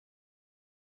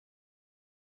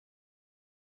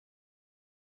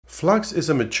Flux is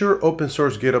a mature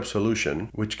open-source GitOps solution,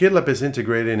 which GitLab is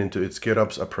integrating into its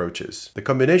GitOps approaches. The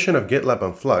combination of GitLab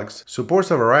and Flux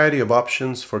supports a variety of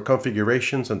options for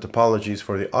configurations and topologies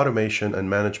for the automation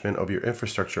and management of your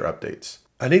infrastructure updates.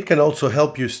 And it can also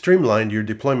help you streamline your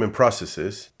deployment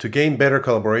processes to gain better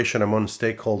collaboration among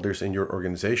stakeholders in your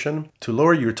organization, to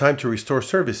lower your time to restore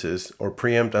services or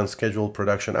preempt unscheduled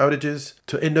production outages,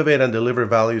 to innovate and deliver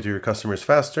value to your customers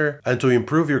faster, and to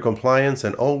improve your compliance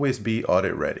and always be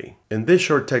audit ready. In this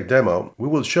short tech demo, we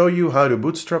will show you how to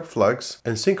bootstrap Flux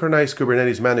and synchronize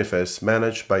Kubernetes manifests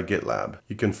managed by GitLab.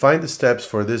 You can find the steps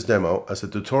for this demo as a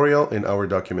tutorial in our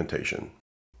documentation.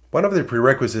 One of the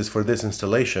prerequisites for this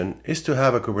installation is to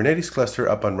have a Kubernetes cluster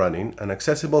up and running and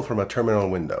accessible from a terminal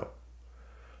window.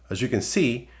 As you can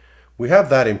see, we have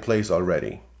that in place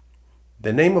already.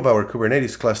 The name of our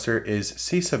Kubernetes cluster is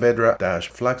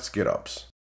csaavedra-flux GitOps.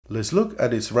 Let's look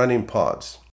at its running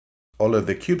pods. All of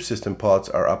the kube system pods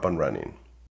are up and running.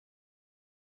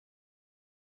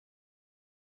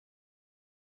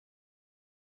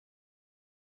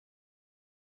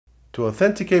 To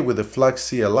authenticate with the Flux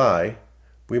CLI,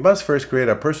 we must first create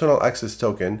a personal access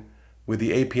token with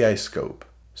the API scope.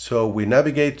 So we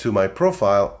navigate to My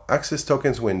Profile Access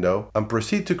Tokens window and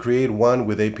proceed to create one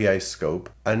with API scope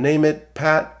and name it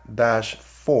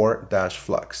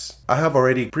pat-4-flux. I have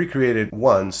already pre-created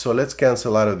one, so let's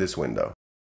cancel out of this window.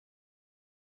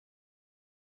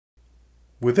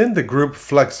 Within the group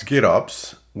Flux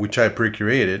GitOps, which I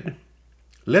pre-created,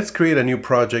 let's create a new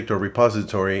project or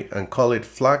repository and call it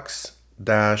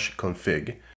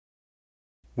flux-config.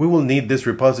 We will need this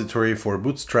repository for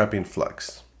bootstrapping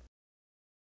Flux.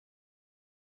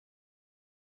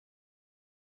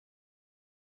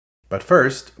 But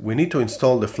first, we need to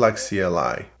install the Flux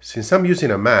CLI. Since I'm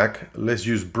using a Mac, let's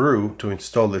use brew to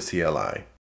install the CLI.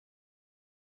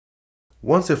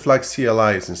 Once the Flux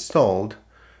CLI is installed,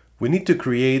 we need to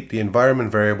create the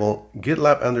environment variable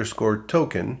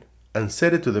GitLab_token and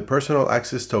set it to the personal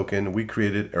access token we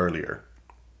created earlier.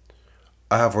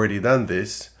 I have already done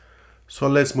this, so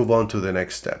let's move on to the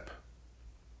next step.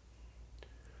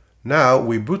 Now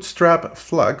we bootstrap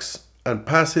Flux and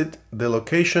pass it the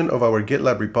location of our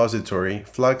GitLab repository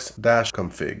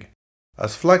flux-config.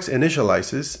 As Flux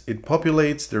initializes, it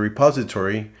populates the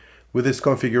repository with its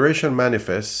configuration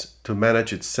manifests to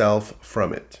manage itself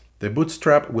from it. The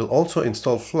bootstrap will also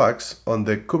install Flux on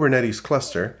the Kubernetes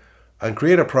cluster and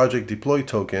create a project deploy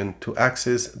token to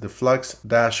access the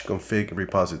flux-config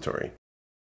repository.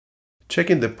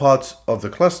 Checking the pods of the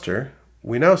cluster,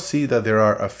 we now see that there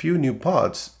are a few new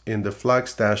pods in the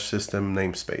flux-system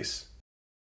namespace.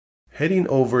 Heading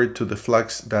over to the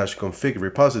flux-config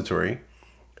repository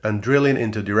and drilling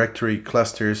into directory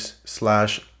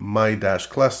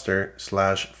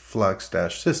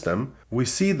clusters/my-cluster/flux-system, we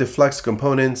see the Flux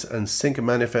components and sync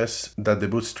manifests that the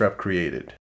bootstrap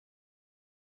created.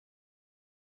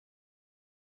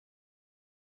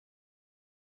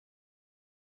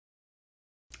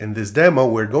 In this demo,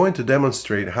 we're going to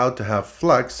demonstrate how to have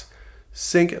Flux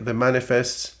sync the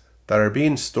manifests that are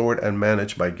being stored and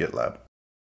managed by GitLab.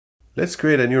 Let's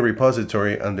create a new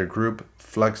repository under group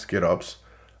Flux GitOps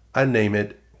and name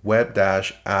it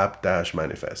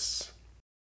web-app-manifests.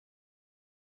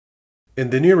 In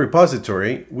the new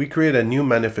repository, we create a new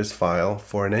manifest file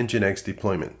for an Nginx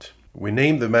deployment. We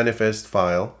name the manifest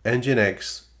file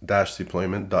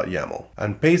nginx-deployment.yaml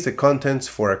and paste the contents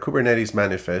for a Kubernetes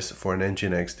manifest for an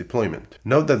Nginx deployment.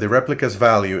 Note that the replicas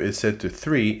value is set to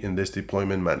 3 in this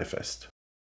deployment manifest.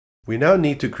 We now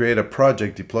need to create a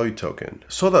project deploy token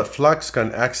so that Flux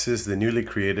can access the newly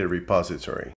created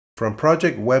repository. From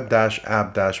project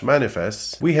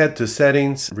web-app-manifests, we head to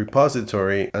Settings,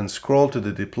 Repository, and scroll to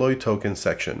the Deploy Token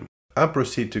section and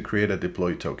proceed to create a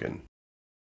deploy token.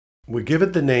 We give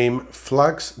it the name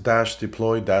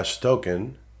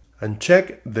flux-deploy-token and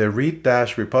check the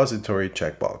Read-repository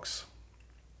checkbox.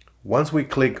 Once we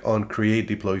click on Create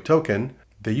Deploy Token,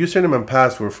 the username and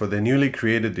password for the newly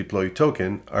created deploy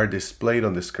token are displayed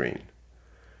on the screen.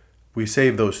 We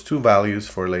save those two values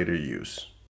for later use.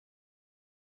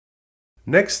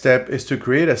 Next step is to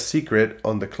create a secret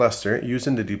on the cluster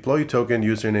using the deploy token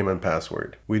username and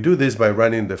password. We do this by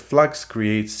running the flux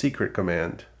create secret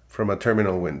command from a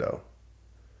terminal window.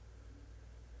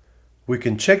 We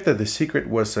can check that the secret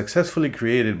was successfully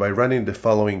created by running the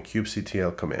following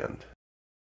kubectl command.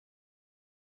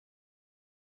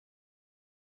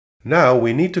 Now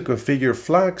we need to configure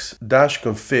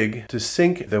flux-config to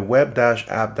sync the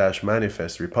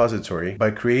web-app-manifest repository by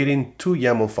creating two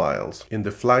YAML files in the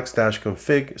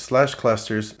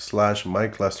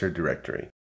flux-config/clusters/mycluster directory.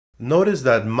 Notice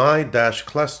that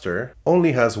my-cluster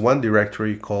only has one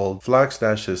directory called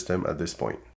flux-system at this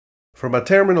point. From a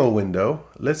terminal window,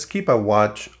 let's keep a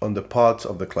watch on the pods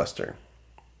of the cluster.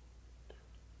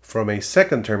 From a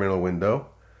second terminal window,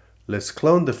 let's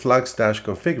clone the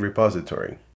flux-config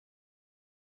repository.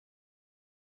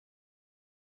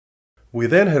 We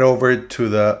then head over to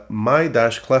the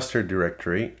my-cluster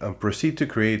directory and proceed to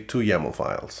create two YAML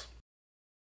files.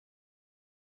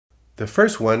 The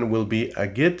first one will be a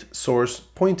Git source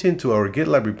pointing to our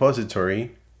GitLab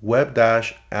repository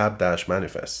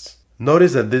web-app-manifests.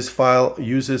 Notice that this file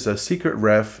uses a secret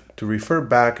ref to refer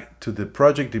back to the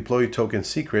project deploy token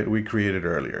secret we created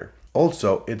earlier.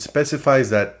 Also, it specifies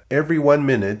that every 1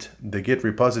 minute the Git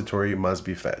repository must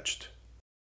be fetched.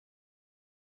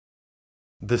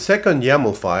 The second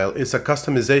YAML file is a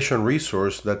customization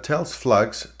resource that tells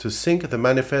Flux to sync the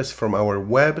manifest from our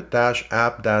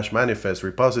web-app-manifest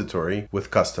repository with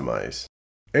Customize.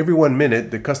 Every 1 minute,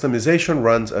 the customization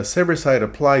runs a server-side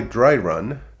applied dry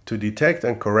run to detect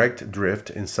and correct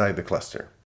drift inside the cluster.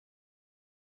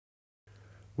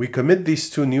 We commit these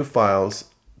two new files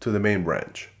to the main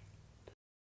branch.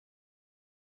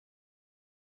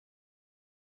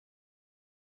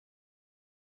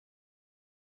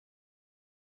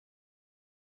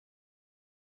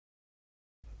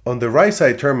 On the right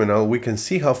side terminal, we can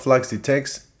see how Flux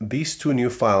detects these two new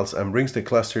files and brings the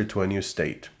cluster to a new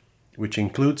state, which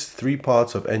includes 3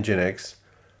 pods of Nginx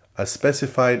as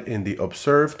specified in the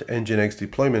observed Nginx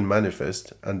deployment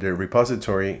manifest and the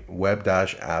repository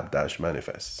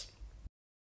web-app-manifests.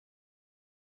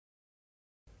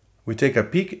 We take a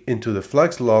peek into the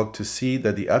Flux log to see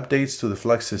that the updates to the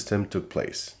Flux system took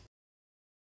place.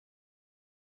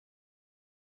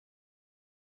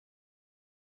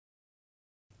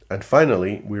 And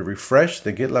finally, we refresh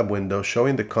the GitLab window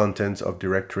showing the contents of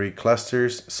directory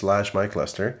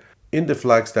clusters/mycluster in the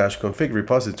flux-config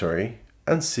repository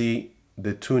and see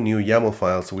the two new YAML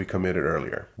files we committed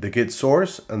earlier, the Git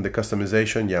source and the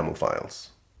customization YAML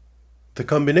files. The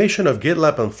combination of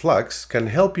GitLab and Flux can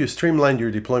help you streamline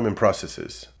your deployment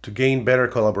processes, to gain better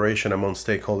collaboration among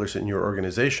stakeholders in your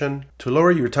organization, to lower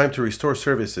your time to restore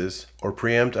services or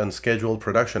preempt unscheduled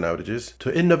production outages,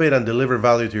 to innovate and deliver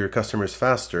value to your customers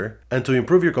faster, and to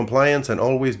improve your compliance and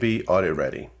always be audit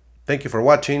ready. Thank you for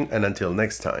watching, and until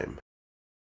next time.